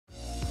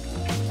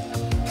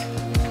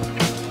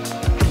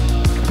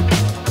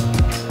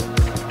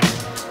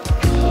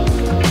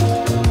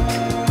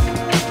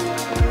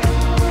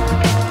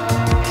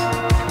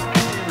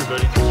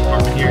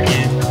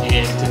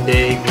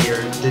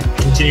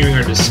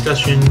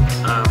discussion.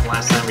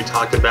 Last time we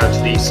talked about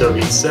the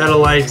Soviet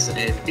satellites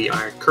and the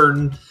Iron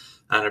Curtain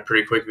on a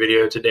pretty quick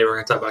video. Today we're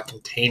going to talk about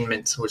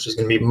containment, which is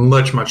going to be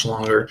much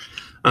longer.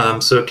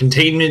 So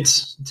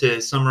containment,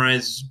 to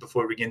summarize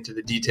before we get into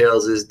the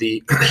details, is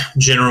the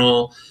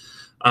general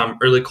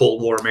early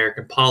Cold War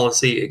American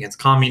policy against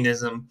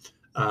communism.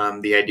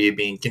 The idea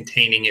being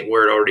containing it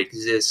where it already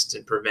exists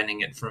and preventing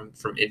it from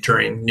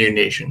entering new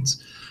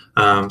nations.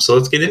 So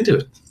let's get into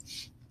it.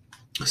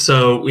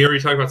 So we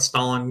already talked about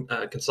Stalin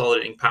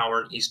consolidating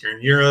power in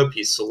Eastern Europe.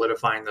 He's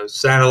solidifying those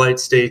satellite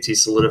states.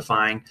 He's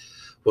solidifying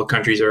what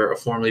countries are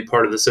formerly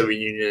part of the Soviet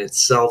Union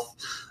itself.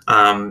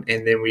 And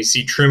then we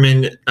see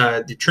Truman,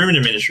 the Truman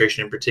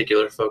administration in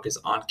particular, focus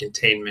on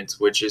containment,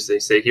 which, as they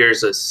say here,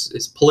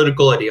 is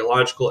political,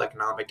 ideological,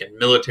 economic, and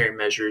military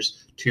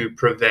measures to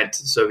prevent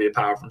Soviet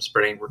power from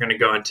spreading. We're going to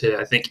go into,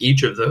 I think,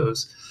 each of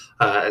those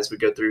as we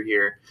go through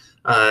here.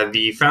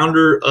 The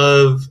founder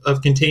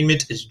of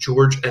containment is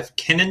George F.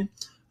 Kennan.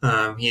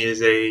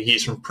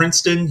 He's from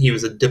Princeton. He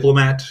was a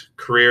diplomat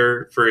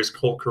for his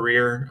whole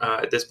career.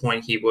 At this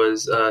point, he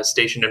was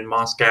stationed in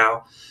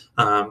Moscow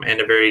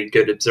and a very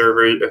good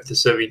observer of the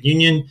Soviet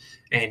Union.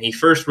 And he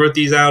first wrote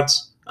these out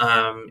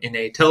in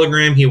a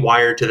telegram he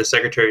wired to the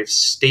Secretary of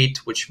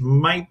State, which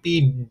might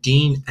be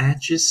Dean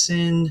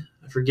Acheson.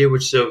 I forget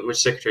which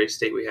Secretary of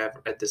State we have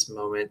at this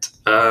moment.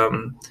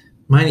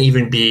 Might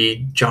even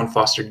be John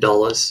Foster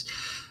Dulles.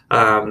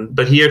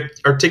 But he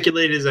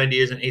articulated his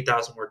ideas in an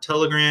 8,000-word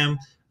telegram.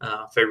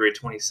 February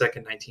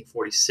 22nd,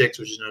 1946,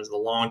 which is known as the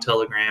Long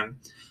Telegram.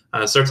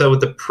 Starts out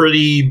with a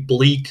pretty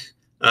bleak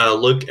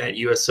look at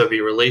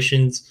U.S.-Soviet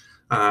relations,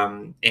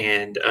 and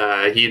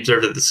he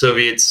observed that the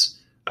Soviets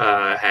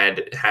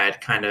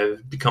had kind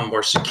of become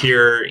more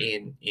secure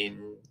in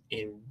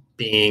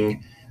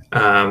being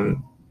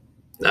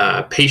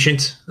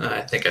patient.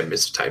 I think I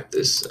mistyped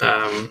this.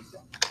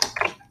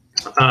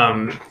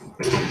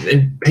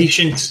 And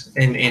patient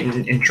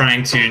in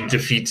trying to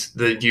defeat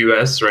the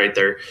U.S., right?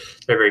 They're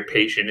very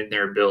patient in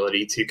their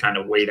ability to kind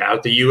of wait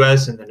out the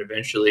U.S. and then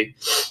eventually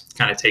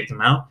kind of take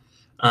them out.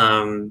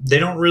 They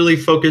don't really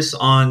focus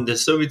on, the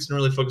Soviets don't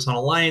really focus on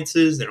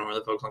alliances. They don't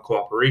really focus on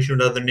cooperation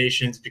with other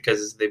nations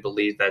because they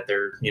believe that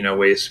they're,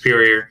 way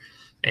superior,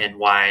 and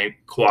why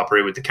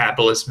cooperate with the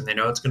capitalists when they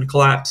know it's going to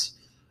collapse,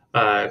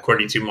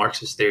 according to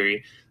Marxist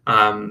theory.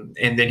 And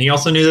then he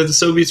also knew that the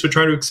Soviets would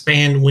try to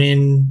expand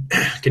when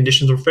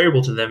conditions were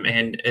favorable to them,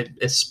 and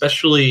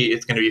especially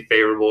it's going to be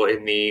favorable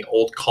in the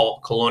old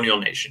colonial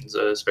nations,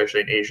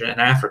 especially in Asia and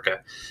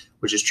Africa,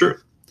 which is true.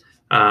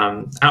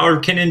 However,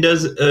 Kennan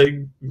does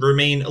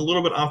remain a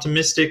little bit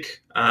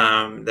optimistic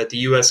that the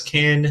U.S.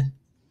 can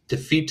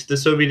defeat the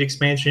Soviet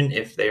expansion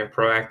if they are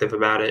proactive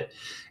about it,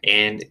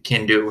 and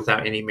can do it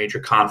without any major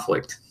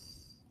conflict.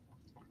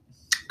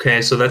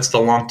 Okay, so that's the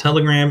Long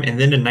Telegram. And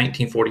then in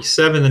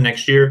 1947, the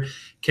next year,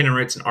 Kennan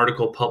writes an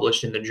article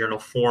published in the journal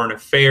Foreign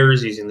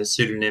Affairs using the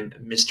pseudonym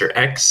Mr.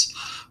 X,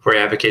 where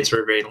he advocates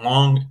for a very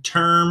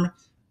long-term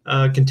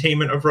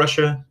containment of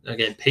Russia.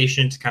 Again,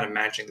 patient, kind of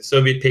matching the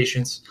Soviet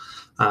patience.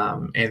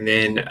 And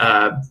then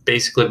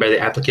basically by the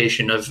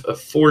application of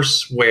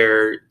force,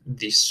 where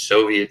the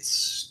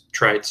Soviets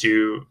try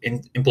to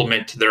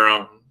implement their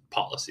own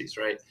policies,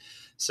 right?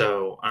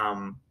 So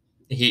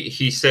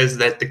he says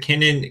that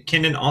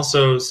Kennan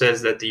also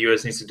says that the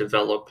U.S. needs to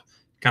develop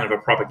kind of a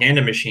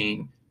propaganda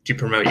machine to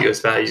promote U.S.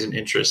 values and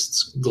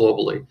interests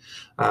globally.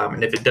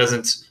 And if it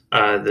doesn't,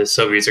 the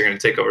Soviets are going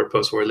to take over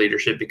post-war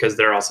leadership because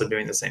they're also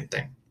doing the same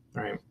thing,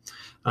 right?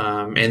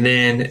 And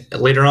then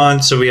later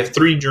on, so we have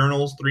three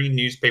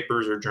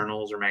newspapers or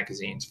journals or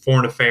magazines: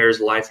 Foreign Affairs,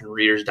 Life, and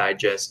Reader's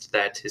Digest,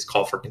 that his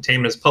call for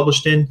containment is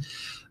published in.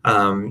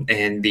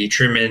 And the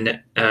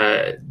Truman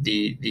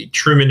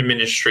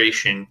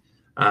administration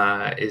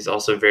is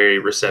also very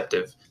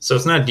receptive. So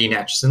it's not Dean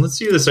Acheson. Let's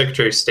see who the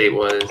Secretary of State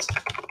was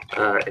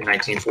in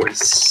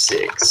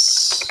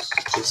 1946,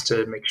 just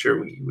to make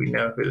sure we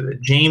know who.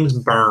 James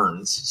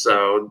Burns.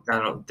 So I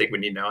don't think we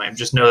need to know him.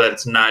 Just know that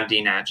it's not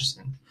Dean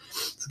Acheson.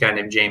 It's a guy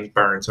named James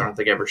Burns, who I don't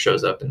think ever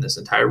shows up in this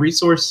entire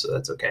resource, so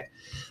that's okay.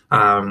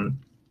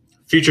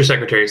 Future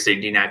Secretary of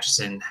State Dean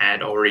Acheson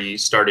had already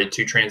started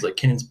to translate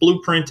Kennan's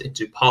blueprint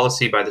into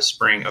policy by the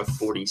spring of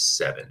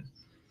 47.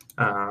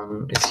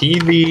 Is he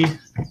the...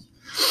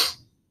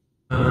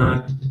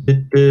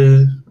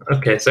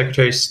 okay,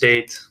 Secretary of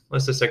State.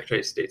 What's the Secretary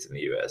of State's in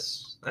the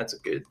U.S.? That's a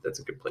good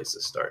place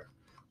to start.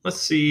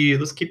 Let's see.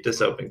 Let's keep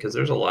this open because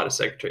there's a lot of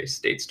Secretary of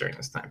States during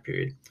this time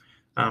period.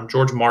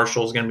 George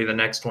Marshall is going to be the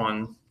next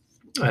one.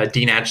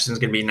 Dean Acheson is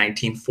going to be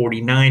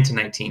 1949 to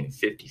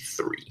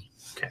 1953.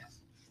 Okay.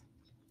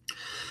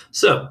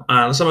 So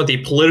let's talk about the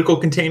political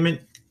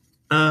containment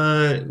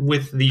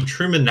with the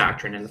Truman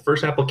Doctrine. And the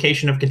first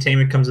application of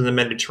containment comes in the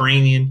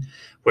Mediterranean,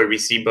 where we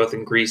see both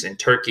in Greece and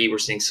Turkey, we're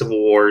seeing civil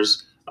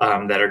wars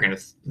that are going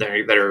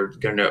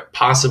to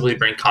possibly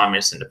bring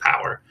communists into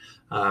power.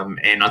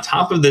 And on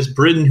top of this,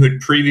 Britain, who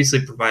had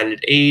previously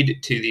provided aid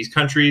to these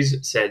countries,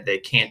 said they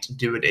can't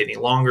do it any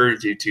longer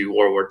due to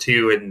World War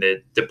II and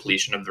the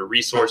depletion of their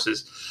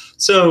resources.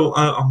 So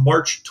on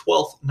March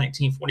 12th,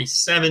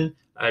 1947,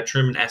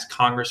 Truman asked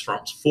Congress for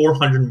almost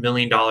 $400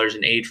 million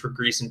in aid for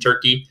Greece and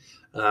Turkey.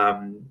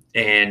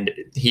 And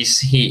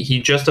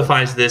he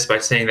justifies this by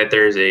saying that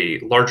there is a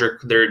larger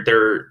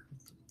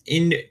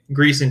in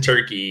Greece and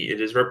Turkey, it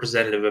is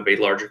representative of a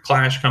larger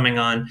clash coming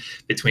on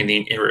between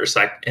the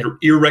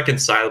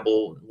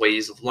irreconcilable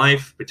ways of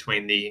life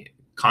between the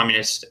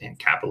communist and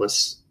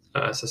capitalist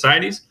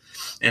societies,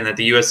 and that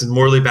the U.S. is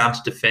morally bound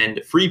to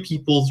defend free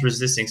peoples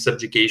resisting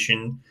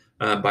subjugation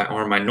by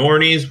armed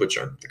minorities, which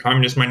are the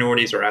communist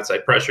minorities, or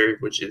outside pressure,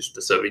 which is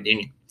the Soviet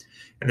Union.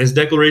 And this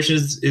declaration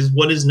is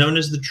what is known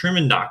as the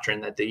Truman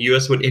Doctrine, that the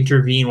U.S. would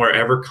intervene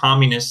wherever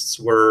communists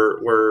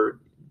were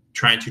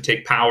trying to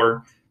take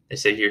power. They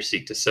say here,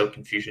 seek to sow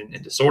confusion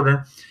and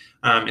disorder.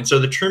 And so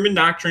the Truman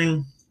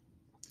Doctrine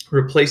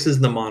replaces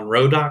the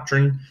Monroe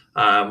Doctrine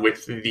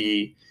with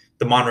the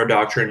Monroe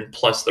Doctrine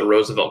plus the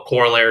Roosevelt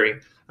Corollary.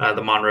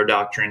 The Monroe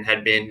Doctrine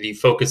had been the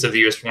focus of the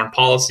U.S. foreign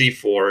policy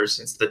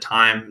since the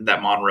time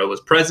that Monroe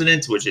was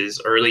president, which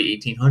is early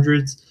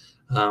 1800s.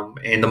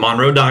 And the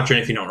Monroe Doctrine,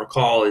 if you don't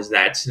recall, is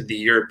that the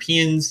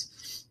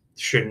Europeans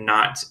should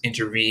not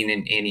intervene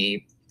in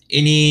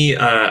any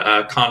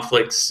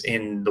conflicts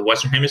in the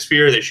Western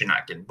Hemisphere. They should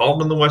not get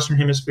involved in the Western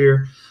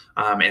Hemisphere.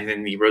 And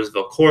then the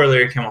Roosevelt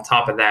Corollary came on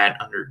top of that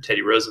under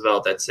Teddy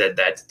Roosevelt that said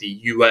that the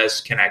U.S.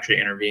 can actually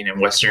intervene in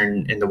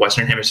the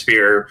Western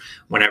Hemisphere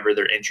whenever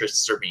their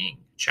interests are being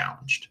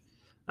challenged.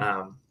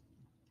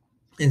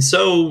 And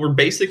so we're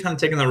basically kind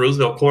of taking the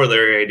Roosevelt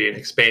Corollary idea and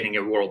expanding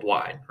it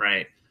worldwide,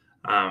 right?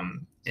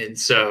 And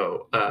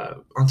so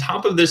on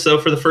top of this, though,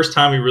 for the first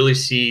time, we really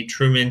see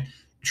Truman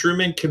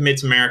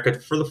commits America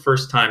for the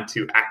first time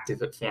to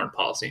active foreign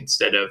policy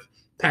instead of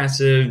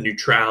passive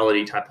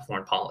neutrality type of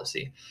foreign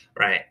policy,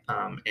 right?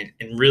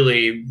 And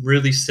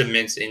really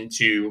cements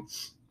into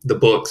the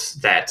books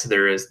that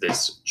there is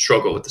this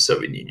struggle with the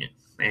Soviet Union.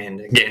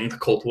 And again, the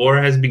Cold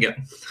War has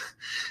begun.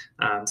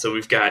 So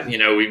we've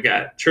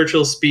got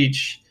Churchill's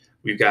speech,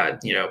 we've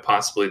got,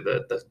 possibly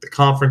the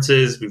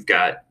conferences, we've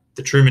got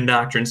the Truman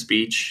Doctrine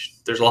speech.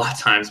 There's a lot of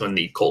times when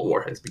the Cold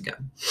War has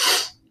begun.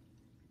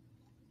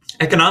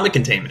 Economic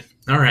containment.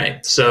 All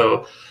right.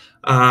 So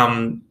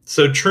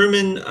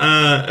Truman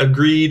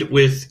agreed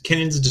with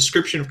Kennan's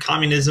description of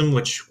communism,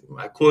 which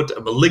I quote, a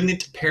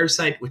malignant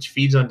parasite which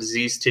feeds on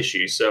diseased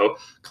tissue. So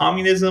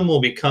communism will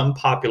become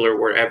popular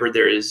wherever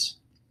there is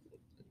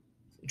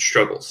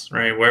struggles,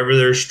 right? Wherever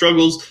there's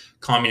struggles,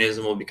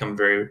 communism will become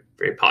very,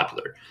 very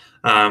popular.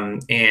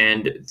 And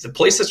the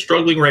place that's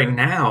struggling right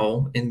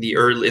now in the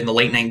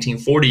late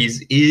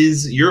 1940s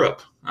is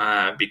Europe,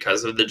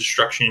 because of the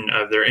destruction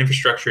of their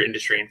infrastructure,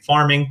 industry, and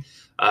farming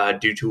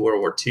due to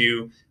World War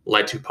II,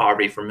 led to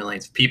poverty for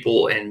millions of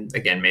people, and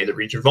again made the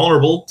region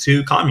vulnerable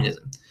to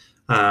communism.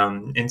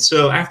 And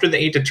so after the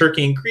aid to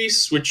Turkey and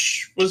Greece,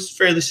 which was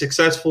fairly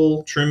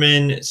successful,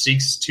 Truman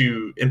seeks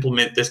to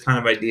implement this kind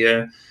of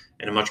idea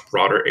in a much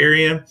broader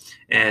area,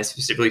 and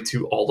specifically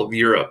to all of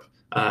Europe.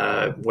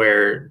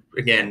 Where,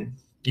 again,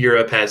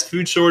 Europe has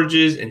food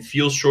shortages and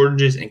fuel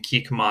shortages and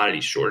key commodity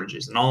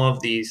shortages. And all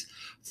of these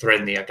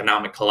threaten the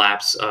economic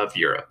collapse of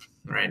Europe,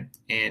 right?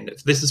 And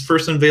this is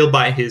first unveiled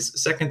by his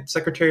second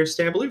Secretary of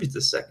State. I believe it's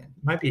the second.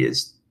 Might be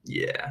his,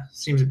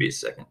 seems to be his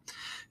second.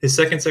 His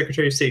second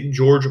Secretary of State,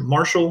 George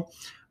Marshall,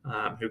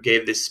 who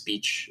gave this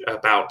speech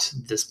about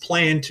this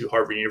plan to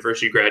Harvard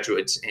University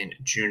graduates in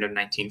June of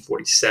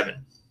 1947.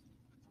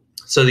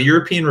 So the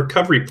European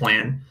Recovery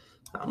Plan,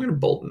 I'm going to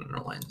bold and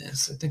underline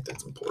this. I think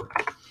that's important.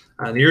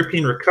 The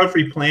European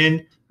Recovery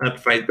Plan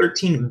provided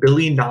 $13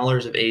 billion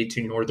of aid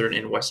to Northern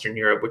and Western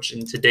Europe, which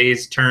in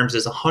today's terms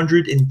is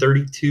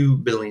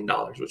 $132 billion,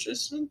 which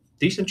is a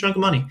decent chunk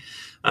of money.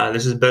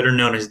 This is better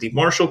known as the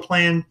Marshall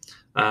Plan,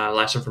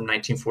 lasted from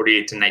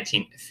 1948 to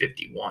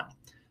 1951.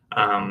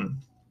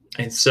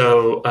 And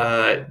so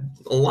a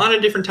lot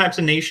of different types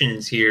of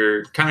nations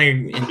here,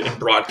 kind of in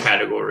broad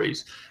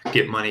categories,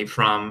 get money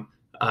from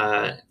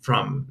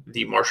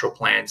the Marshall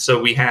Plan. So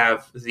we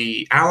have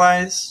the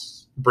Allies,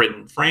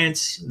 Britain,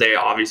 France. They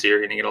obviously are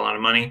going to get a lot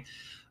of money.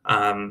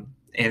 And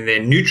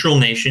then neutral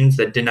nations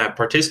that did not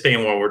participate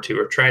in World War II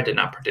or tried to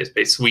not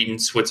participate, Sweden,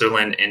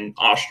 Switzerland, and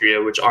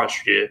Austria, which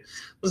Austria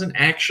wasn't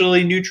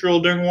actually neutral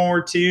during World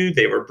War II.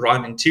 They were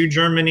brought into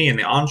Germany in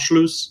the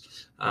Anschluss.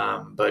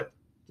 But,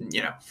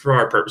 for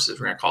our purposes,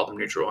 we're going to call them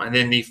neutral. And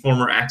then the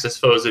former Axis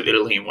foes of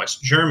Italy and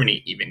West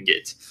Germany even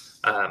get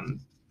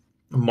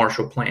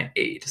Marshall Plan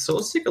aid. So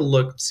let's take a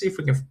look, see if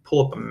we can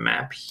pull up a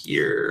map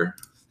here.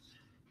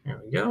 There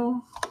we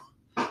go.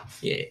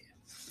 Yeah.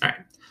 All right.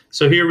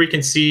 So here we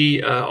can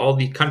see all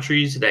the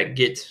countries that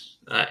get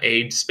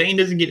aid. Spain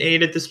doesn't get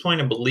aid at this point.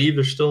 I believe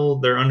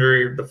they're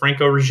under the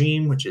Franco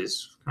regime, which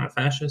is kind of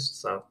fascist,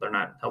 so they're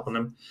not helping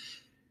them.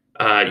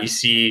 You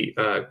see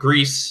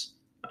Greece.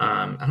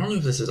 I don't know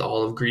if this is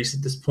all of Greece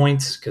at this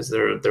point, because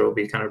there will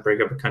be kind of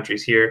breakup of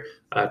countries here.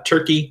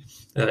 Turkey,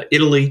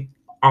 Italy,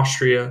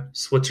 Austria,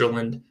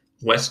 Switzerland,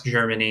 West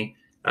Germany,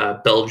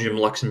 Belgium,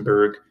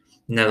 Luxembourg,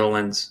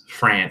 Netherlands,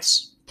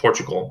 France,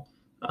 Portugal,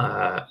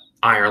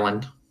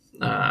 Ireland,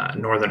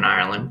 Northern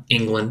Ireland,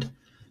 England,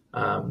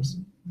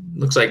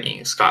 looks like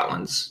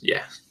Scotland's,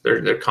 yeah,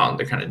 they're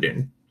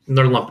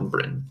lumping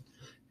Britain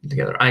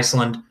together.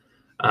 Iceland,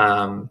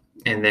 and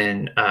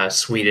then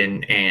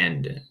Sweden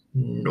and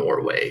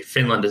Norway.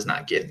 Finland does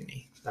not get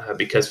any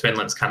because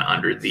Finland's kind of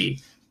under the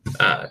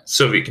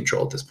Soviet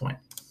control at this point.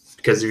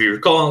 Because if you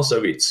recall,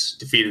 Soviets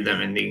defeated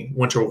them in the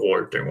Winter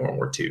War during World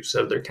War II,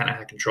 so they're kind of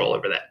had control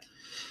over that.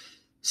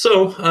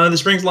 So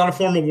this brings a lot of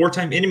former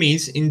wartime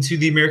enemies into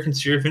the American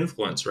sphere of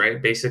influence,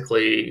 right?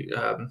 Basically,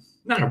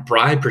 not a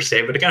bribe per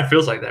se, but it kind of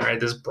feels like that, right?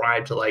 This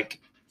bribe to like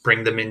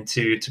bring them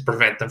into to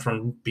prevent them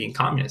from being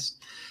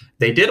communist.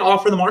 They did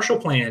offer the Marshall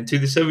Plan to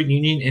the Soviet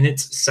Union and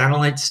its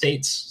satellite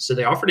states, so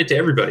they offered it to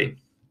everybody.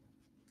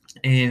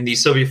 And the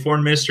Soviet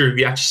Foreign Minister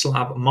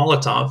Vyacheslav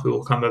Molotov, who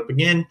will come up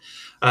again,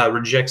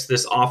 rejects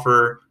this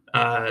offer.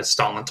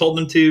 Stalin told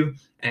them to.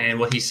 And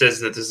what he says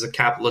is that this is a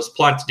capitalist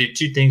plot to do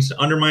two things: to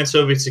undermine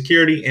Soviet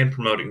security and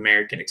promote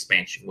American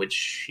expansion,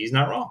 which he's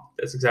not wrong.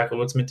 That's exactly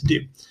what it's meant to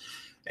do.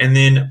 And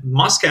then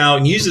Moscow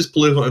uses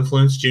political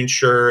influence to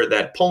ensure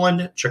that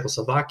Poland,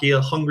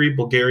 Czechoslovakia, Hungary,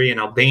 Bulgaria, and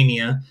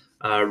Albania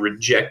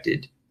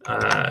rejected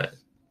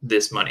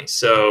this money.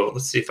 So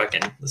let's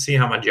see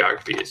how my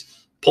geography is.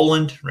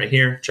 Poland, right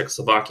here,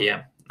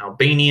 Czechoslovakia,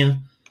 Albania,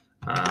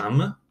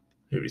 who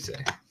do we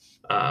say?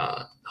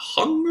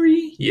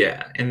 Hungary,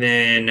 yeah, and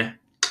then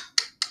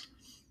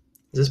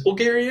is this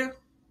Bulgaria?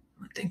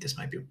 I think this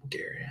might be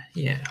Bulgaria.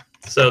 Yeah.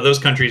 So those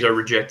countries are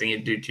rejecting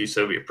it due to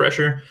Soviet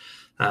pressure.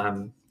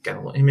 Got a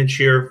little image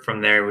here.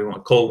 From there, we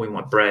want coal, we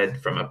want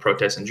bread, from a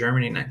protest in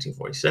Germany in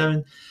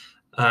 1947.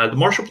 The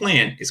Marshall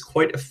Plan is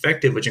quite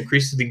effective, which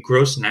increases the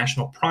gross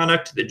national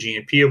product, the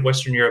GNP of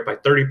Western Europe, by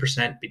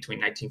 30% between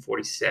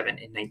 1947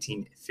 and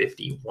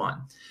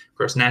 1951.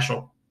 Gross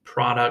national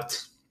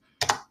product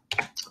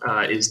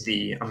is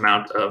the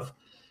amount of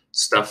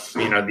stuff,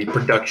 the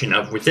production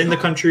of within the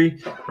country,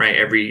 right?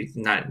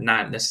 Not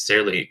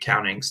necessarily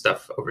counting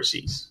stuff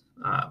overseas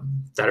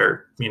that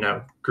are,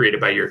 created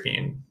by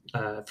European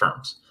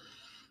firms.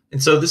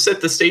 And so this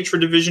set the stage for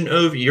division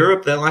of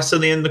Europe that lasted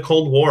to the end of the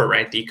Cold War,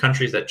 right? The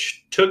countries that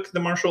took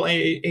the Marshall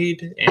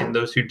aid and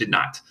those who did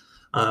not.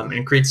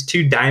 And creates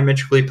two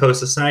diametrically opposed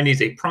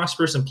societies: a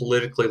prosperous and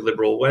politically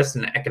liberal West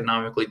and an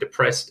economically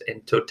depressed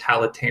and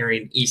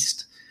totalitarian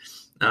East.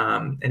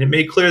 And it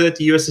made clear that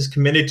the U.S. is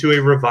committed to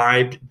a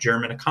revived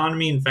German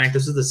economy. In fact,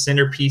 this is the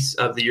centerpiece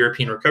of the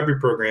European Recovery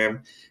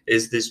Program,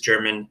 is this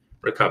German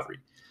recovery.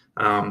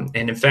 And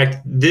in fact,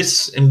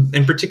 this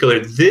in particular,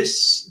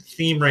 this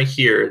theme right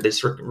here,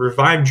 this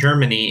revived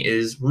Germany,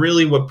 is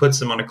really what puts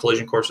them on a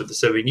collision course with the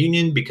Soviet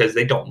Union, because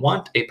they don't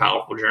want a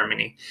powerful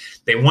Germany.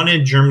 They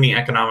wanted Germany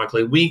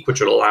economically weak,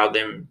 which would allow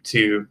them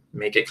to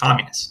make it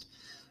communist.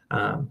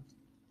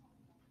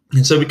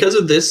 And so because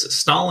of this,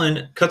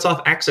 Stalin cuts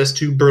off access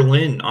to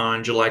Berlin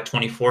on July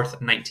 24th,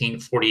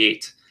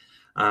 1948.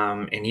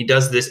 And he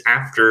does this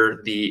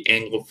after the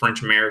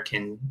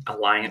Anglo-French-American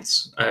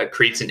alliance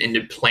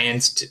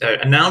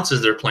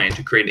announces their plan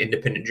to create an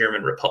independent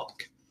German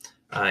republic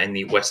in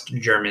the West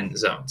German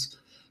zones.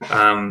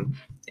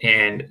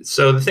 And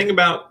so the thing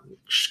about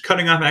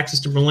cutting off access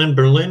to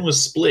Berlin was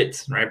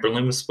split, right?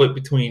 Berlin was split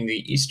between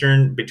the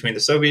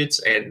Soviets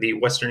and the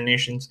Western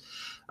nations.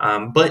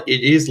 But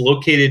it is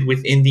located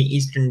within the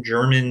Eastern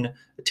German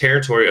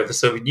territory of the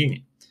Soviet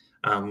Union,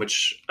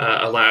 which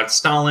allowed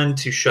Stalin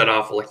to shut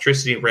off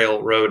electricity,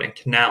 railroad, and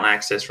canal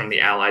access from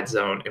the Allied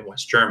zone in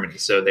West Germany.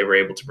 So they were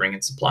able to bring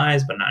in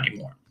supplies, but not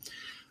anymore.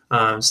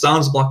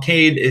 Stalin's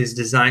blockade is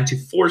designed to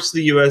force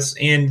the U.S.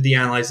 and the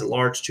Allies at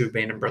large to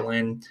abandon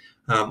Berlin,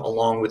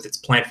 along with its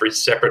plan for a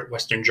separate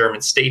Western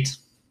German state,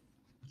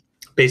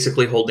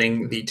 basically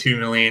holding the 2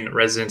 million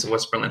residents of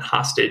West Berlin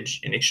hostage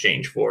in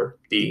exchange for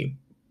the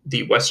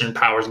Western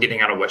powers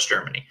getting out of West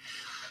Germany.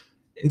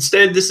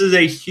 Instead, this is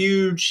a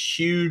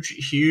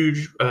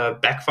huge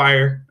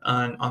backfire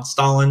on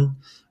Stalin,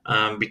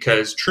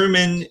 because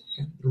Truman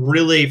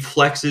really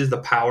flexes the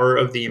power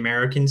of the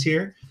Americans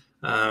here.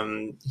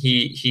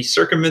 He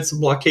circumvents the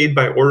blockade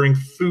by ordering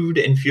food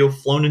and fuel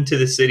flown into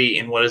the city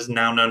in what is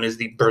now known as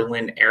the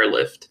Berlin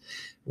Airlift,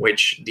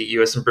 which the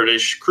U.S. and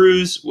British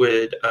crews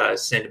would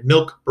send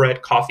milk,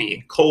 bread, coffee,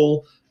 and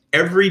coal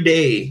every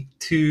day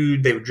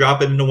they would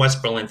drop it into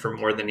West Berlin for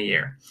more than a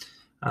year.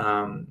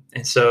 And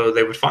so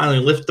they would finally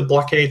lift the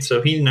blockade.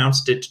 So he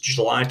announced it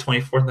July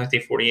 24th,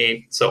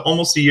 1948. So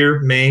almost a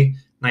year, May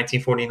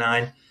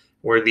 1949,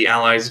 where the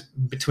Allies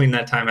between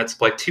that time had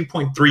supplied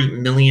 2.3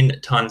 million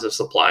tons of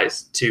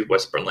supplies to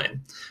West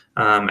Berlin,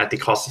 at the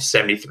cost of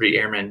 73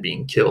 airmen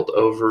being killed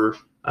over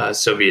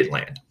Soviet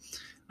land.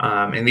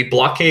 And the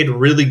blockade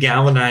really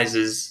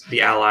galvanizes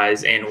the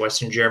Allies and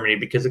Western Germany,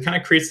 because it kind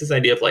of creates this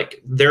idea of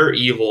like, they're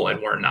evil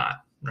and we're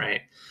not,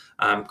 right?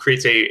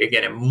 Creates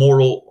a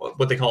moral,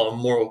 what they call a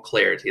moral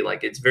clarity.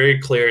 Like, it's very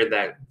clear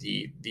that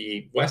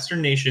the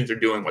Western nations are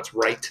doing what's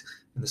right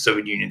and the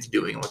Soviet Union's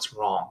doing what's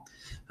wrong.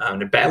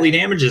 And it badly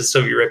damages the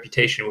Soviet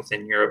reputation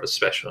within Europe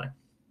especially.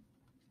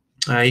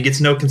 He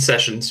gets no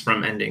concessions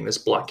from ending this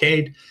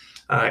blockade.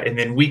 And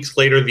then weeks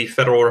later, the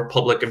Federal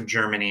Republic of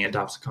Germany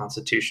adopts a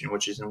constitution,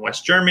 which is in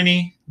West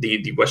Germany,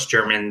 the West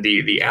German,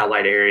 the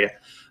Allied area.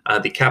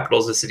 The capital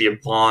is the city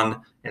of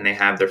Bonn, and they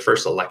have their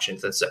first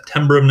elections in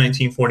September of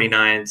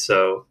 1949.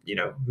 So,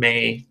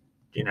 May,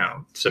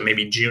 so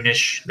maybe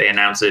June-ish, they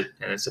announce it,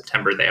 and in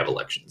September they have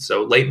elections.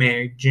 So late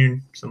May,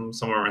 June,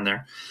 somewhere in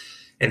there.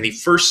 And the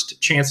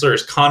first chancellor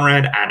is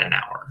Konrad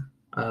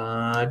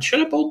Adenauer. Should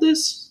I bold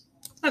this?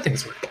 I think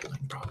it's worth bolding,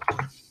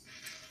 probably.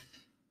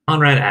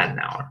 Konrad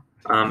Adenauer.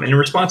 And in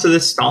response to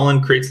this,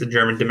 Stalin creates the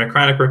German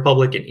Democratic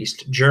Republic in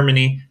East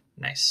Germany.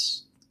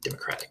 Nice.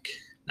 Democratic.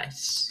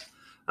 Nice.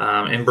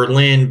 And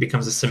Berlin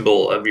becomes a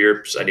symbol of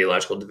Europe's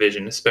ideological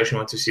division, especially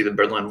once you see the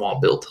Berlin Wall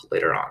built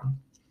later on.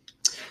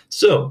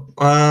 So,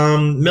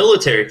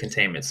 military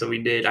containment. So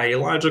we did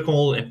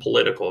ideological and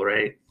political,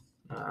 right?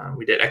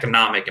 We did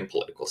economic and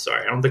political.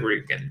 Sorry, I don't think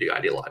we're going to do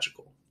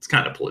ideological. It's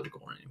kind of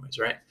political anyways,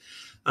 right?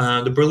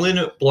 The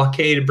Berlin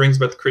blockade brings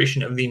about the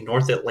creation of the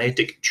North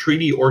Atlantic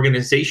Treaty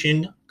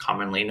Organization,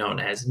 commonly known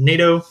as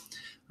NATO,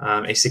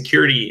 a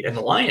security and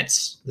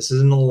alliance. This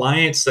is an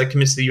alliance that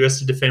commits the U.S.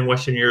 to defend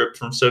Western Europe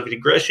from Soviet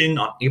aggression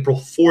on April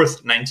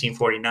 4th,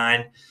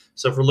 1949.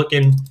 So if we're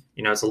looking,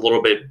 it's a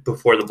little bit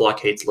before the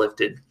blockade's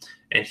lifted.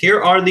 And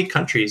here are the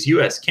countries: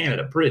 U.S.,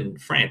 Canada, Britain,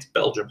 France,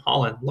 Belgium,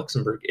 Holland,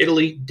 Luxembourg,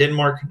 Italy,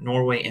 Denmark,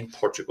 Norway, and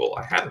Portugal.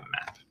 I have a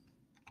map.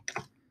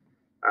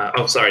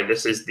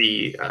 This is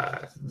the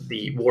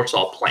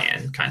Warsaw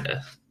Plan kind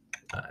of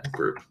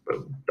group, but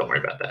don't worry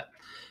about that.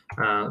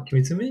 Can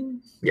we zoom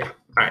in? Yeah.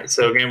 All right.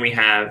 So again, we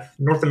have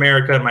North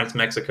America minus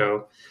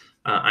Mexico,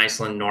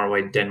 Iceland,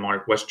 Norway,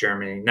 Denmark, West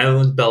Germany,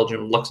 Netherlands,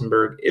 Belgium,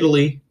 Luxembourg,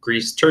 Italy,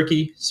 Greece,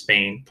 Turkey,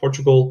 Spain,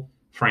 Portugal,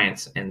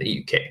 France, and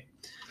the UK.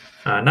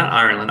 Not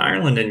Ireland.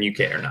 Ireland and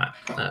UK are not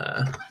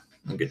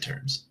on good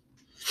terms.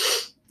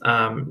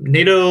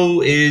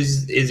 NATO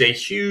is a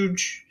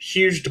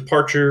huge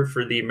departure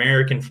for the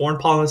American foreign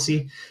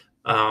policy.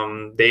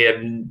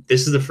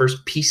 This is the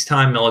first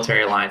peacetime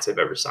military alliance they've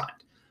ever signed.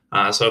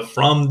 So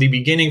from the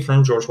beginning,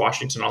 from George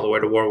Washington all the way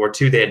to World War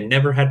II, they had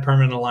never had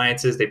permanent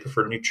alliances. They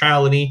preferred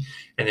neutrality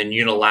and then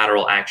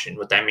unilateral action.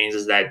 What that means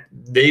is that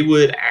they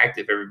would act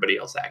if everybody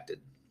else acted.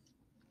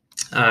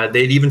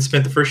 They'd even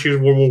spent the first years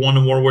of World War I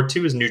and World War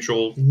II as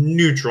neutral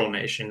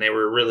nation. They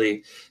were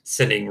really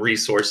sending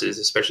resources,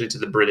 especially to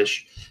the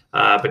British,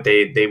 but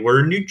they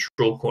were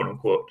neutral, quote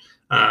unquote,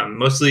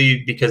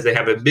 mostly because they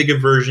have a big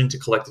aversion to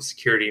collective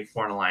security and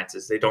foreign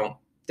alliances. They don't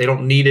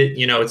need it.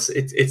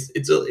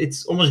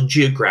 It's almost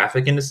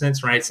geographic in a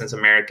sense, right? Since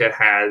America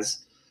has,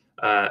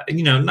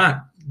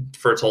 not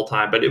for its whole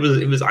time, but it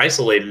was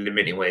isolated in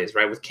many ways,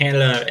 right? With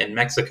Canada and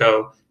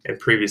Mexico, and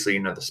previously,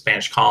 the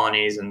Spanish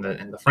colonies and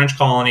the French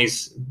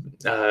colonies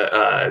 /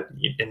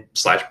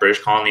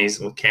 British colonies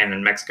with Canada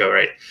and Mexico,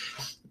 right?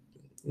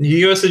 The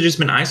U.S. has just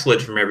been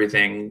isolated from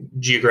everything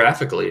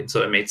geographically, and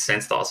so it made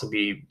sense to also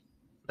be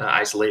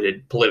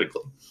isolated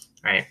politically,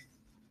 right?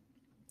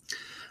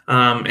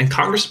 And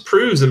Congress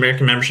approves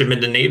American membership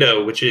into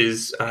NATO, which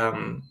is,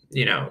 a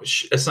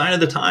sign of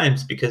the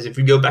times, because if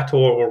you go back to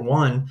World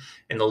War I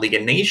and the League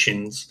of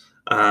Nations,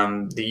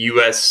 the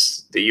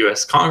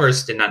U.S.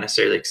 Congress did not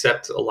necessarily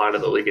accept a lot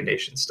of the League of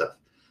Nations stuff.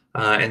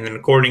 And then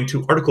according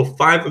to Article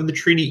 5 of the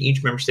treaty,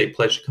 each member state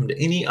pledged to come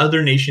to any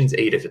other nation's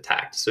aid if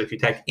attacked. So if you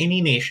attack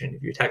any nation,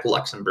 if you attack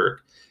Luxembourg,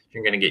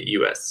 you're going to get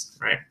U.S.,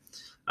 right?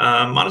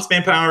 Modest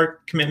manpower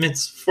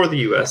commitments for the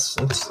U.S.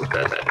 Let's look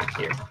at that in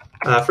here.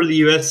 For the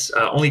U.S.,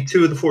 only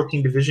 2 of the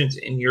 14 divisions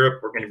in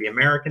Europe were going to be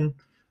American.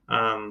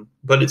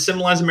 But it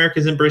symbolized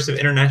America's embrace of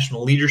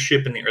international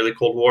leadership in the early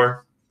Cold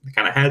War. They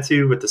kind of had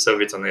to, with the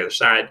Soviets on the other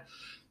side.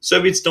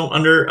 Soviets don't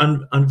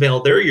unveil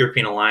their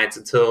European alliance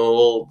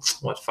until,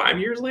 5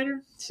 years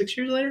later? 6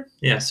 years later?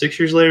 Yeah, 6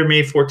 years later,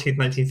 May 14th,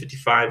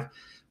 1955,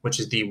 which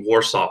is the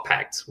Warsaw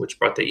Pact, which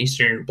brought the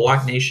Eastern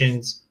Bloc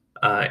nations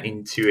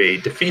into a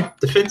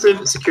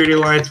defensive security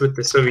alliance with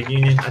the Soviet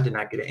Union. I did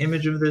not get an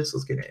image of this.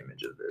 Let's get an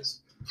image of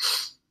this.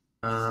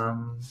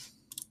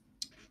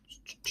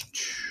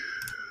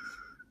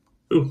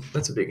 Ooh,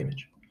 that's a big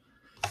image.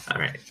 All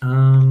right.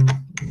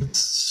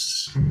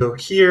 Let's go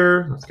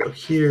here. Let's go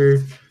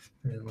here.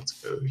 And let's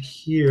go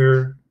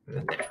here. And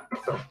then there.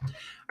 Boom. All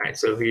right.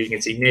 So here you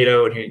can see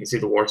NATO, and here you can see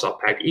the Warsaw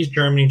Pact: East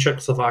Germany,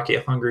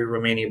 Czechoslovakia, Hungary,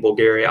 Romania,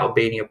 Bulgaria,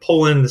 Albania,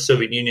 Poland, the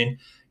Soviet Union,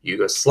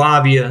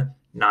 Yugoslavia.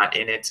 Not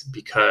in it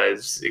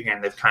because,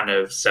 again, they've kind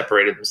of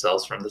separated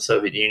themselves from the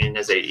Soviet Union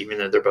even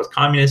though they're both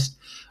communist.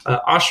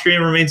 Austria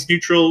remains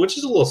neutral, which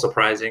is a little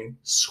surprising.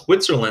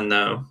 Switzerland,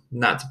 though,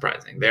 not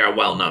surprising. They are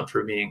well known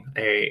for being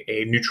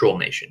a neutral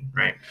nation,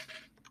 right?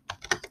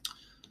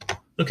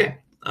 Okay.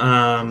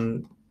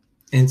 And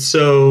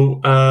so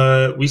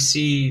we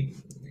see,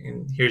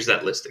 and here's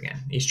that list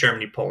again: East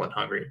Germany, Poland,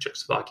 Hungary,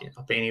 Czechoslovakia,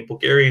 Albania,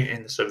 Bulgaria,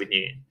 and the Soviet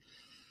Union.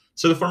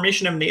 So the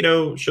formation of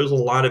NATO shows a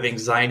lot of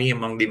anxiety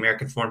among the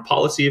American foreign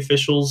policy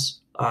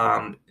officials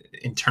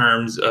in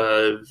terms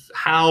of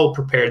how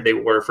prepared they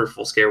were for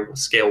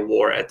full-scale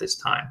war at this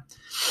time.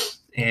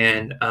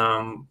 And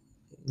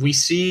we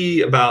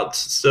see about,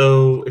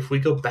 so if we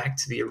go back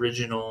to the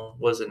original,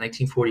 was it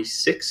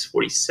 1946,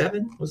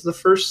 47 was the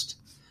first?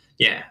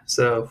 Yeah,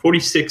 so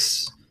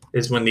 46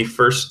 is when the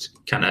first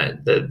kind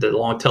of the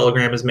long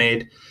telegram is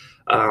made.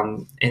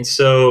 And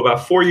so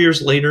about 4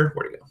 years later,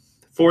 where'd it go?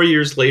 4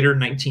 years later,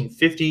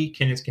 1950,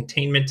 Kennan's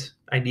containment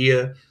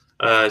idea,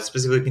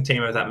 specifically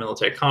containment without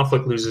military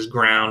conflict, loses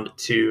ground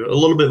to a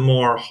little bit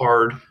more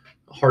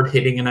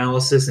hard-hitting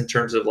analysis in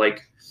terms of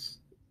like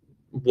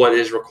what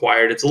is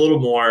required. It's a little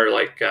more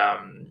like,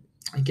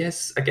 I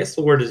guess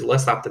the word is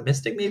less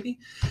optimistic, maybe.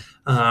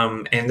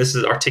 And this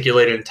is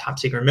articulated in a top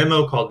secret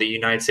memo called the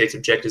United States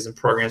Objectives and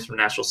Programs for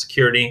National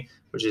Security,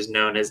 which is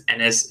known as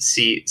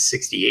NSC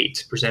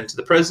 68, presented to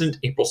the president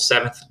April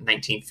 7th,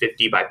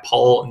 1950 by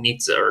Paul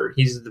Nitze, or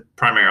he's the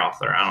primary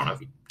author. I don't know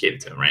if he gave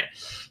it to him, right?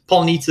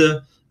 Paul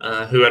Nitze,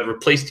 who had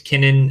replaced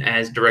Kennan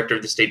as director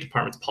of the State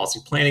Department's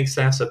policy planning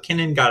staff. So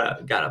Kennan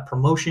got a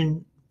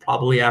promotion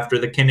probably after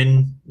the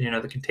Kennan,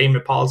 the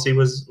containment policy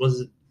was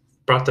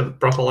brought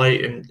to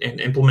light and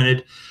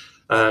implemented.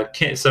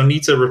 So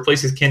Nitze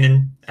replaces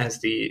Kennan as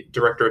the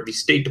director of the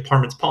State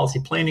Department's policy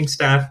planning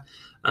staff,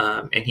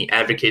 and he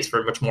advocates for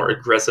a much more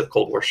aggressive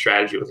Cold War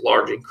strategy with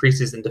large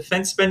increases in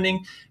defense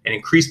spending and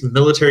increased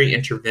military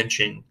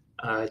intervention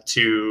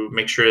to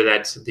make sure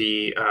that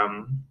the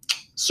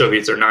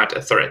Soviets are not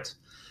a threat.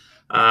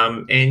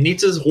 And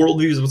Nitze's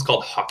worldview is what's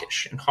called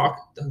hawkish. And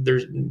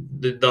there's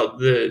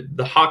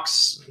the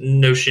hawks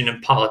notion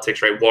in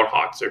politics, right? War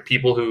hawks are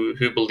people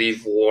who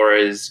believe war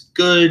is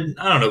good.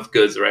 I don't know if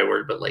good is the right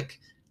word, but like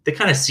they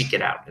kind of seek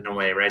it out in a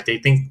way, right? They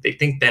think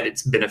that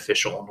it's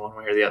beneficial in one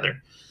way or the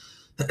other.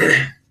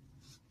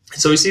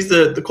 So he sees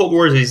the Cold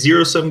War as a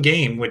zero-sum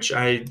game, which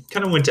I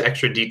kind of went to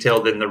extra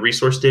detail than the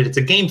resource did. It's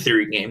a game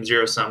theory game,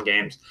 zero-sum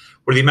games,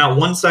 where the amount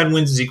one side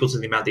wins is equal to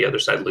the amount the other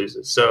side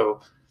loses. So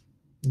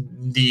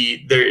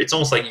it's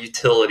almost like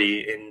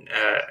utility in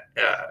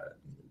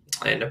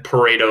a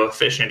Pareto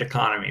efficient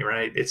economy,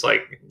 right? It's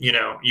like,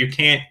 you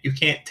can't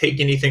take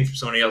anything from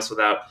somebody else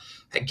without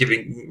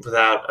giving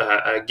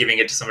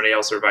it to somebody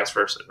else or vice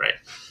versa, right?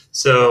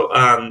 So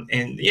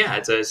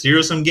it's a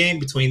zero-sum game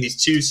between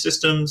these two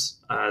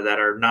systems that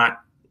are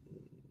not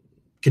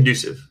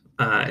conducive,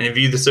 and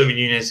view the Soviet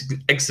Union as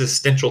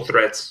existential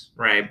threats,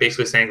 right?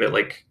 Basically saying that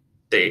like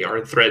they are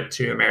a threat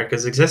to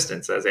America's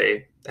existence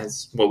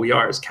as what we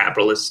are as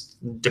capitalist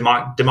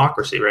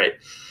democracy, right?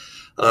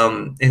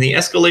 And the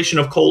escalation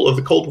of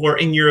the Cold War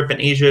in Europe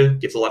and Asia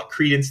gives a lot of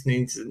credence to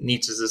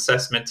Nietzsche's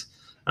assessment,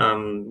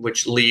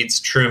 which leads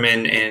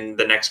Truman and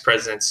the next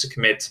presidents to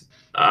commit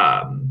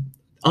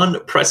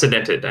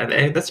unprecedented,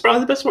 that's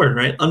probably the best word,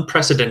 right?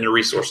 Unprecedented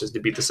resources to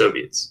beat the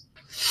Soviets.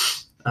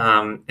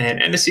 And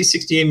NSC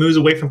 68 moves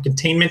away from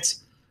containment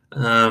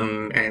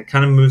and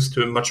kind of moves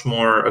to a much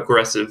more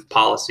aggressive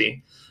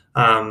policy.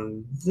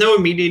 No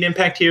immediate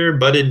impact here,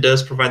 but it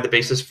does provide the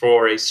basis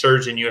for a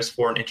surge in U.S.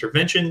 foreign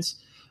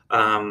interventions,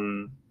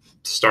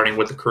 starting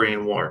with the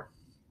Korean War.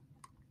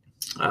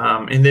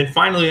 And then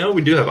finally,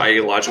 we do have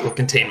ideological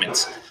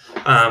containment.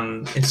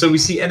 And so we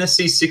see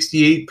NSC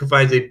 68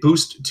 provides a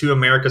boost to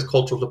America's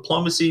cultural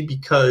diplomacy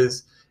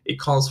because it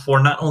calls for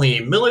not only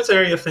a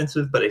military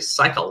offensive, but a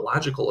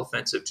psychological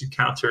offensive to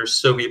counter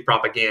Soviet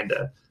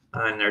propaganda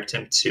in their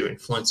attempt to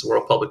influence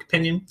world public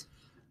opinion.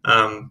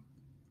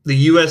 The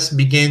U.S.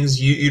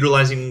 begins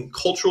utilizing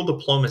cultural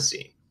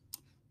diplomacy.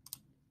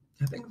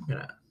 I think I'm going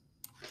to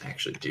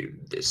actually do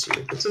this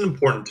here. It's an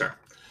important term.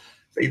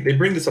 They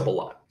bring this up a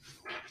lot.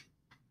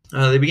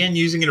 They began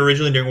using it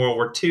originally during World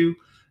War II,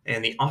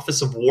 and the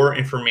Office of War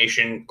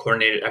Information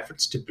coordinated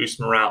efforts to boost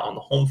morale on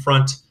the home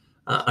front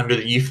under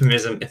the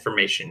euphemism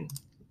information.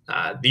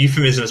 The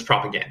euphemism is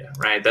propaganda,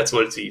 right? That's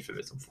what it's a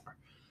euphemism for.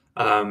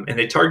 And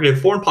they targeted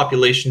foreign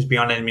populations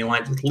beyond enemy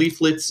lines with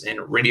leaflets and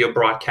radio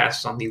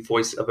broadcasts on the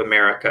Voice of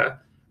America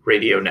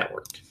radio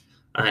network.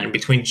 And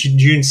between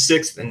June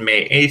 6th and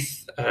May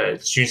 8th,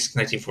 June 6th,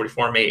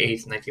 1944, May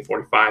 8th,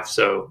 1945.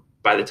 So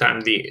by the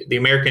time the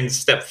Americans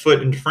stepped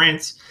foot into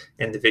France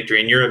and the Victory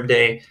in Europe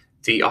Day,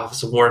 the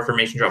Office of War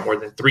Information dropped more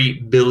than 3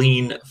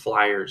 billion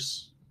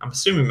flyers. I'm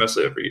assuming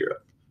mostly over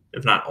Europe,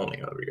 if not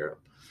only over Europe.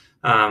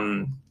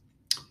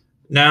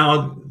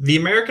 Now, the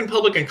American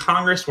public and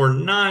Congress were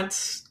not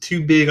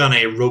too big on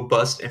a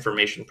robust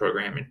information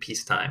program in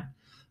peacetime.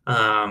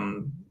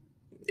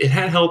 It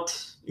had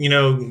helped,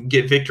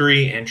 get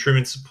victory and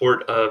Truman's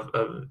support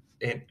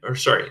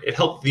it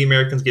helped the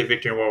Americans get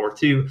victory in World War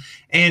II.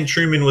 And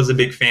Truman was a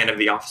big fan of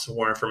the Office of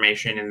War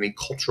Information and the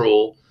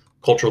cultural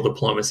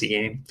diplomacy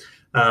game.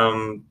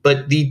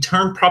 But the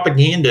term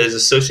propaganda is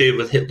associated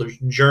with Hitler's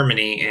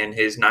Germany and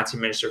his Nazi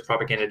Minister of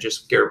Propaganda,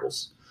 Joseph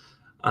Goebbels.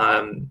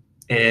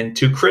 And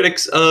to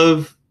critics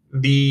of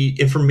the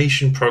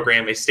information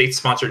program, a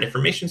state-sponsored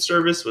information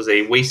service was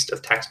a waste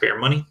of taxpayer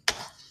money.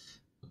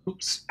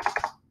 Oops.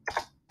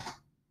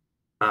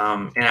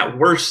 And at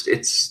worst,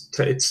 it's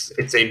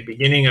a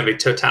beginning of a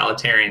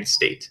totalitarian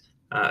state,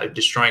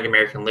 destroying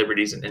American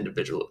liberties and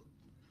individualism.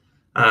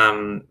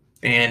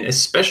 and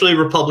especially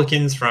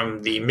Republicans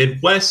from the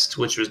Midwest,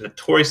 which was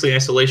notoriously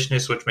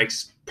isolationist, which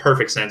makes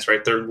perfect sense,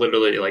 right? They're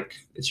literally like,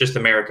 it's just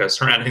America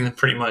surrounding them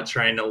pretty much,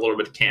 right? And a little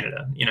bit of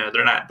Canada. You know,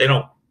 they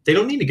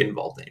don't need to get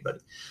involved with anybody.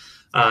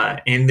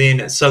 And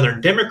then Southern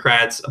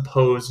Democrats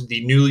opposed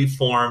the newly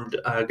formed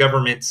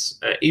government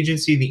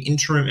agency, the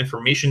Interim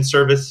Information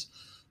Service.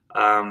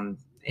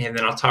 And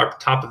then on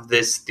top of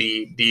this,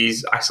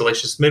 these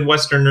isolationist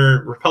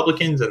Midwesterner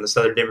Republicans and the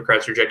Southern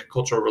Democrats rejected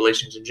cultural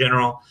relations in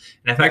general.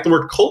 And in fact, the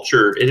word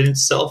culture in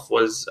itself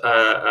was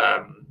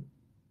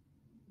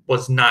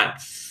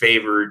not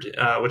favored,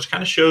 which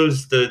kind of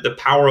shows the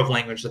power of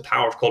language, the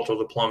power of cultural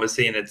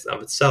diplomacy in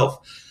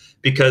itself.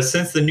 Because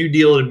since the New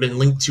Deal had been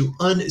linked to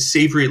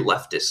unsavory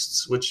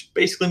leftists, which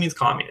basically means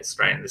communists,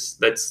 right? And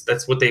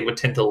that's what they would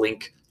tend to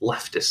link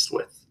leftists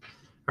with.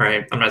 All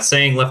right. I'm not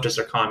saying leftists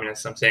are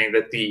communists. I'm saying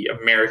that the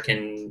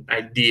American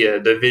idea,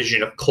 the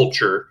vision of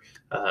culture,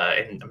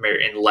 and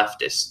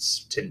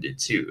leftists tended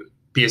to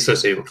be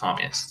associated with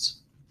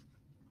communists.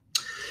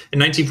 In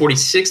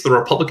 1946, the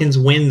Republicans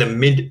win the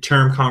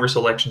midterm Congress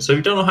election. So if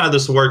you don't know how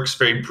this works,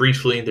 very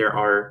briefly, there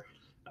are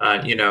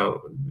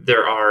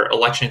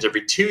elections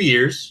every 2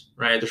 years,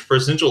 right? There's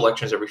presidential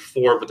elections every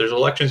 4, but there's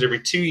elections every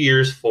 2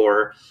 years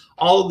for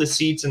all of the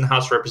seats in the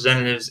House of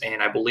Representatives,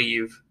 and I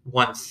believe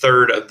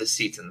 1/3 of the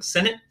seats in the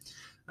Senate.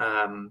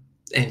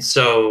 And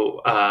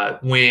so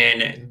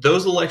when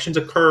those elections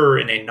occur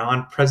in a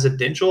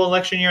non-presidential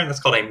election year, and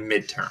that's called a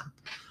midterm,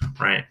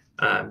 right?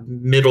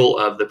 Middle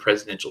of the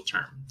presidential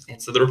term.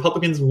 And so the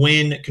Republicans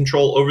win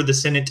control over the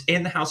Senate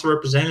and the House of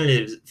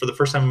Representatives for the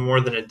first time in more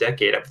than a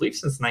decade, I believe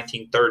since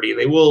 1930.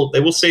 They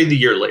will say the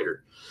year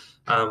later,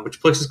 which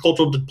places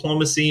cultural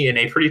diplomacy in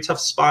a pretty tough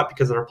spot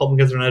because the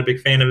Republicans are not a big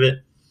fan of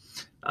it.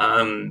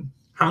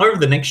 However,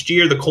 the next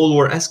year, the Cold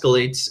War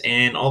escalates,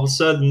 and all of a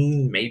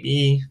sudden,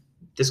 maybe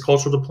this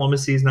cultural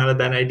diplomacy is not a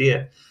bad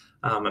idea.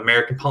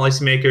 American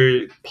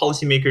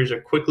policymakers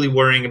are quickly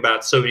worrying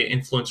about Soviet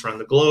influence around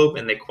the globe,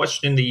 and they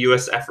question the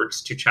U.S.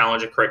 efforts to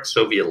challenge and correct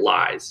Soviet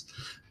lies,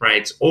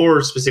 right?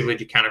 Or specifically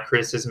to counter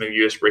criticism of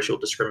U.S. racial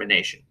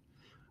discrimination.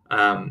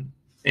 And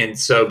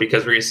so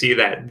because we're going to see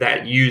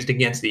that used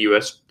against the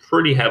U.S.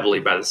 pretty heavily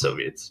by the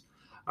Soviets.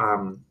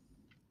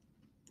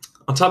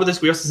 On top of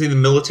this, we also see the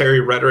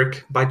military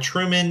rhetoric by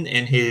Truman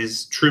and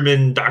his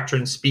Truman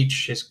Doctrine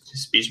speech, his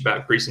speech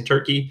about Greece and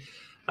Turkey,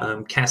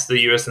 cast the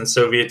U.S. and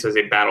Soviets as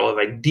a battle of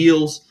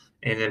ideals,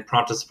 and then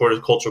prompted supporters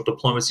of cultural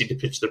diplomacy to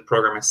pitch the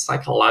program as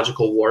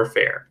psychological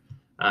warfare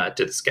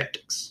to the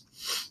skeptics.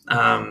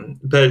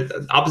 But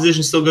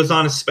opposition still goes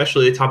on,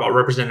 especially they talk about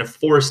Representative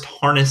Forrest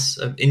Harness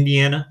of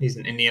Indiana. He's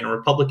an Indiana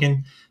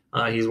Republican.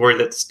 He's worried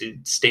that the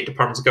State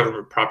Department's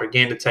government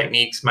propaganda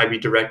techniques might be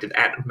directed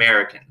at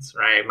Americans,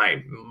 right?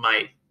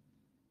 Might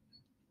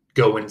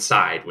go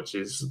inside, which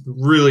is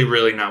really,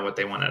 really not what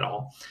they want at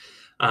all.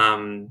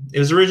 It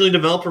was originally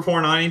developed for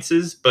foreign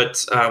audiences,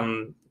 but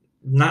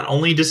not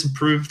only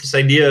disapproved this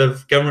idea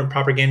of government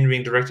propaganda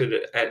being directed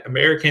at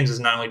Americans is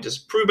not only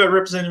disapproved by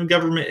representative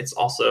government, it's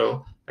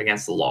also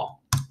against the law.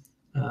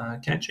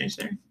 Can I change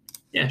there?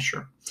 Yeah,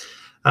 sure.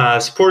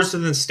 Supporters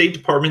of the State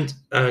Department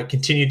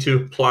continue to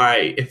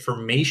apply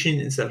information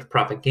instead of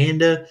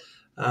propaganda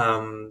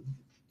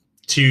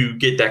to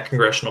get that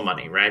congressional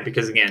money, right?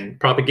 Because again,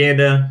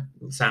 propaganda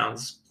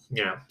sounds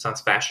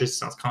fascist,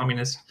 sounds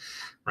communist,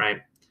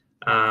 right?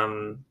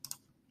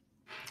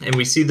 And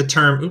we see the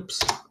term,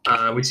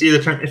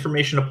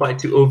 information applied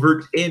to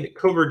overt and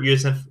covert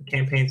U.S.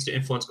 campaigns to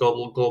influence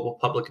global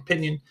public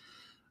opinion.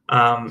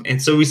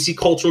 And so we see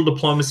cultural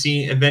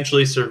diplomacy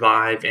eventually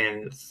survive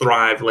and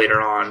thrive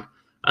later on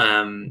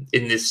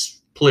in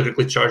this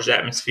politically charged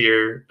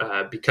atmosphere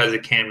because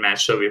it can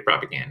match Soviet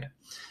propaganda.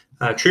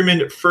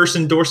 Truman first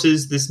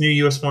endorses this new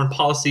U.S. foreign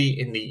policy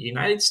in the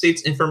United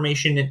States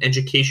Information and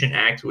Education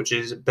Act, which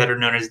is better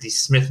known as the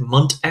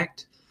Smith-Mundt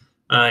Act.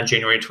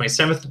 January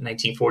 27th,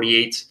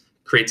 1948,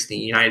 creates the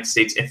United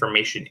States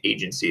Information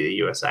Agency, the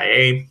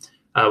USIA,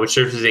 which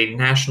serves as a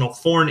national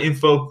foreign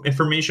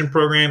information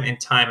program in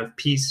time of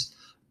peace,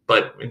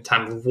 but in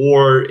time of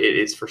war, it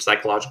is for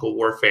psychological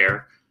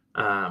warfare.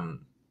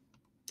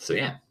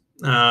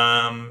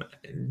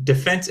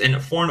 Defense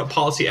and foreign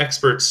policy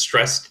experts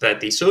stressed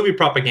that the Soviet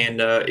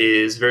propaganda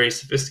is very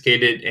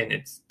sophisticated and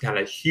it's got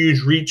a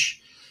huge reach.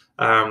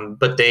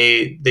 But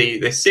they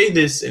say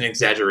this in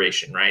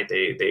exaggeration, right?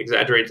 They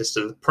exaggerate this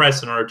to the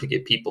press in order to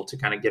get people to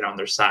kind of get on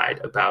their side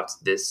about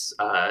this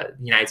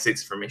United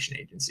States Information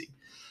Agency.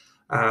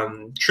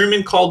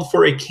 Truman called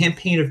for a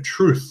campaign of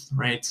truth,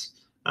 right?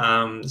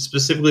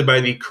 Specifically by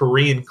the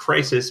Korean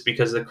crisis,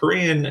 because the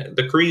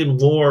Korean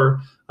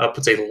War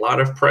puts a lot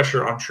of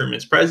pressure on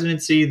Truman's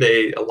presidency.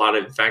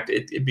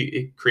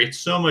 It creates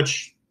so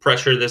much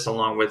pressure, this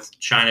along with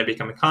China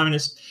becoming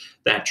communist,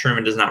 that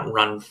Truman does not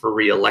run for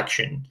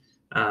re-election.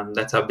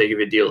 That's how big of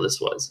a deal this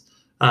was.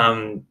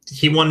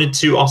 He wanted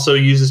to also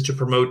use this to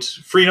promote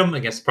freedom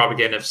against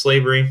propaganda of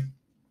slavery.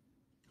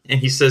 And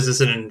he says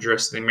this in an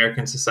address to the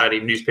American Society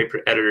of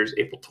Newspaper Editors,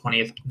 April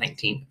 20th,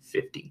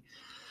 1950.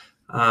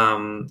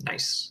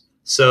 Nice.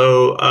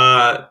 So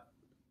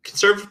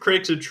Conservative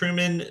critics of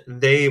Truman,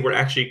 they were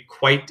actually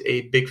quite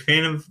a big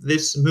fan of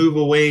this move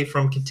away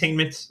from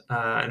containment.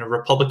 And a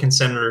Republican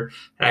senator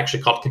had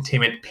actually called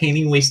containment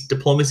painting waste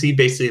diplomacy,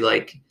 basically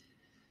like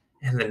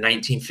in the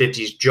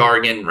 1950s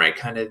jargon, right?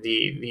 Kind of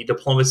the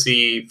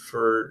diplomacy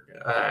for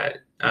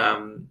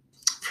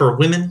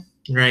women,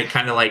 right?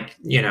 Kind of like,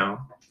 you know,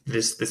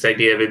 this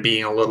idea of it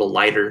being a little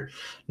lighter,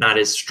 not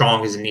as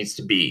strong as it needs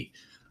to be,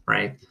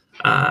 right?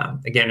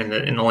 Again,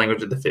 in the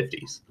language of the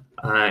 50s.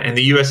 And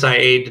the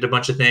USIA did a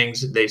bunch of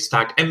things. They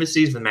stocked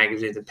embassies with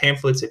magazines and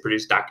pamphlets. They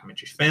produced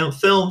documentary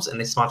films, and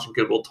they sponsored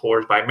goodwill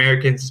tours by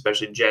Americans,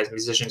 especially jazz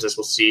musicians, as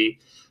we'll see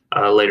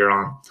later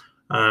on.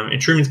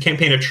 And Truman's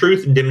Campaign of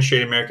Truth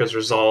demonstrated America's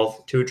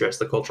resolve to address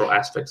the cultural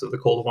aspects of the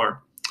Cold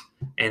War.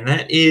 And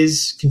that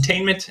is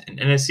Containment and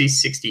NSC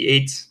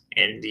 68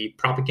 and the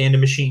propaganda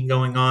machine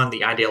going on,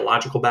 the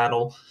ideological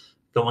battle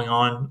going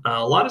on.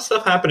 A lot of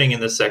stuff happening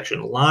in this section,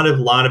 a lot of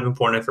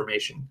important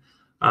information.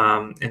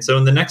 And so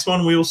in the next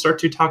one, we will start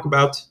to talk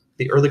about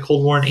the early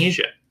Cold War in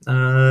Asia.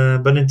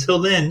 But until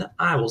then,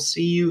 I will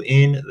see you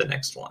in the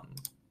next one.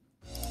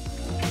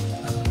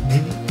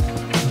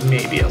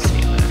 Maybe I'll see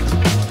you in the next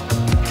one.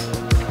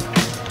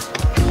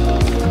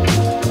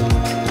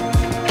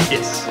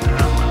 Yes.